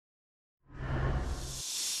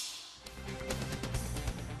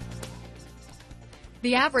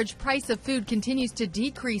The average price of food continues to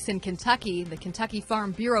decrease in Kentucky. The Kentucky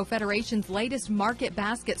Farm Bureau Federation's latest market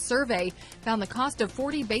basket survey found the cost of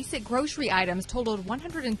 40 basic grocery items totaled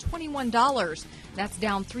 $121. That's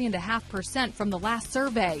down 3.5% from the last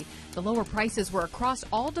survey. The lower prices were across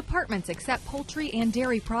all departments except poultry and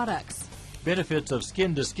dairy products. Benefits of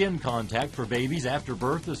skin-to-skin contact for babies after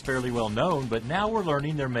birth is fairly well known, but now we're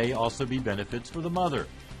learning there may also be benefits for the mother.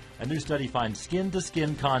 A new study finds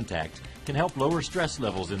skin-to-skin contact can help lower stress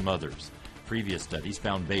levels in mothers. Previous studies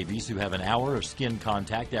found babies who have an hour of skin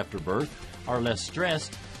contact after birth are less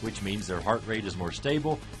stressed, which means their heart rate is more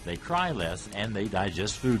stable, they cry less, and they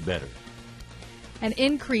digest food better. An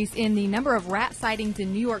increase in the number of rat sightings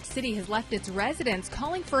in New York City has left its residents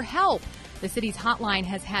calling for help. The city's hotline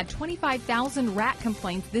has had 25,000 rat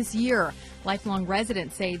complaints this year. Lifelong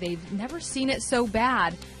residents say they've never seen it so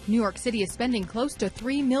bad. New York City is spending close to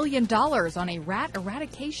 $3 million on a rat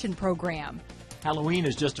eradication program. Halloween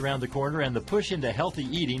is just around the corner, and the push into healthy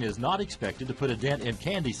eating is not expected to put a dent in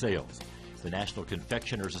candy sales. The National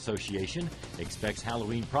Confectioners Association expects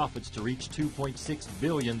Halloween profits to reach $2.6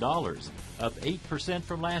 billion, up 8%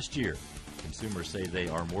 from last year. Consumers say they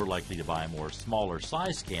are more likely to buy more smaller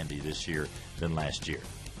size candy this year than last year.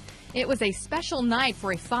 It was a special night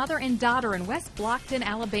for a father and daughter in West Blockton,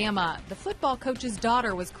 Alabama. The football coach's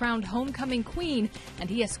daughter was crowned homecoming queen, and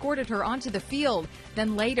he escorted her onto the field.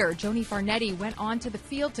 Then later, Joni Farnetti went onto the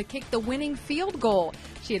field to kick the winning field goal.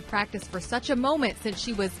 She had practiced for such a moment since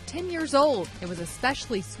she was 10 years old. It was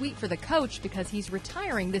especially sweet for the coach because he's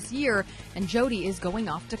retiring this year, and Jody is going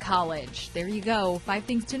off to college. There you go. 5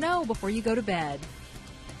 things to know before you go to bed.